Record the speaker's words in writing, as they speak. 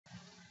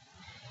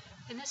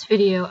In this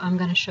video, I'm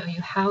going to show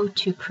you how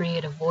to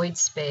create a void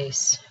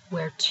space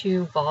where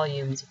two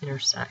volumes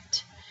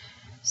intersect.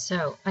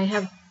 So I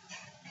have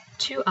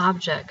two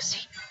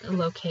objects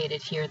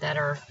located here that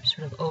are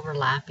sort of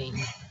overlapping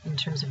in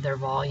terms of their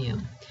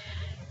volume.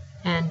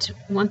 And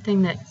one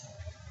thing that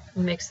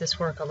makes this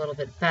work a little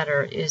bit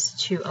better is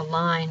to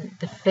align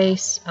the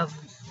face of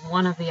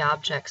one of the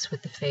objects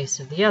with the face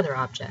of the other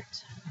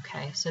object.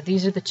 Okay, so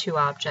these are the two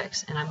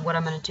objects, and what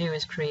I'm going to do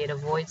is create a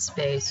void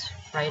space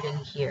right in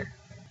here.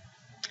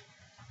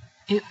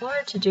 In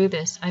order to do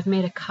this, I've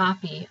made a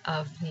copy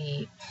of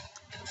the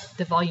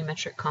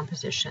volumetric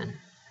composition.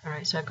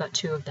 Alright, so I've got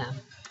two of them.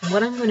 And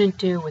what I'm going to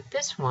do with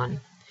this one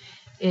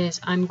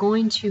is I'm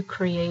going to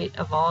create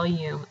a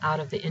volume out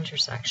of the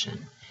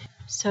intersection.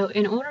 So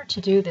in order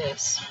to do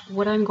this,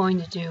 what I'm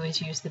going to do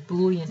is use the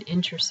Boolean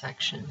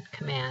intersection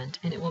command,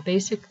 and it will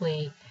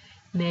basically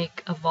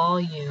make a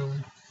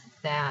volume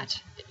that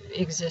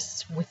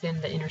exists within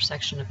the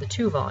intersection of the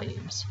two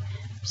volumes.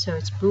 So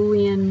it's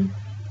Boolean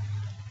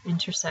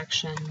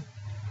intersection,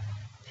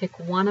 pick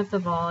one of the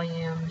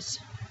volumes,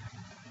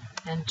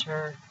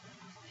 enter,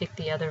 pick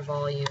the other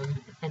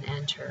volume, and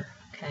enter.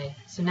 Okay,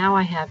 so now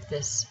I have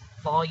this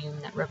volume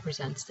that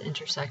represents the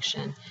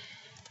intersection,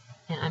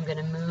 and I'm going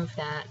to move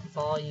that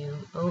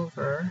volume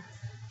over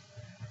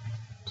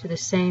to the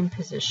same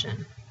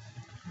position.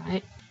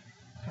 Right?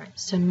 All right,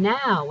 so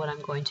now what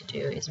I'm going to do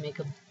is make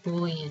a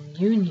Boolean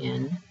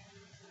union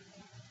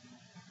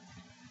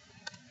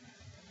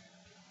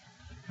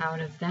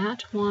out of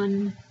that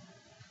one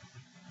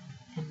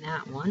and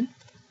that one.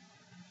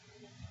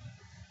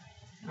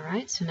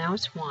 Alright, so now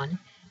it's one,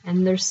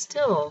 and there's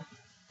still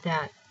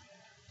that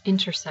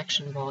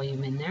intersection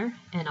volume in there,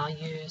 and I'll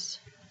use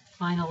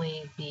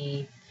finally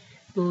the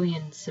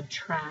Boolean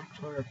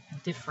subtract or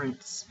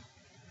difference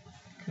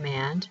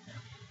command.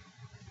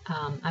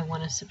 I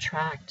want to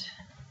subtract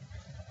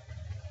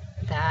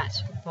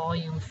that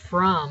volume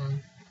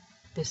from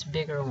this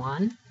bigger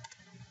one,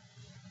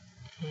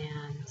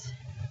 and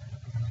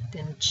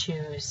then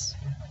choose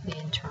the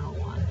internal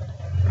one,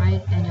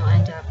 right? And you'll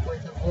end up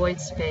with a void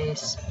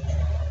space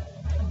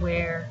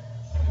where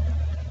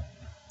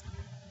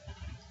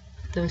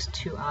those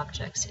two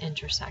objects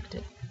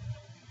intersected.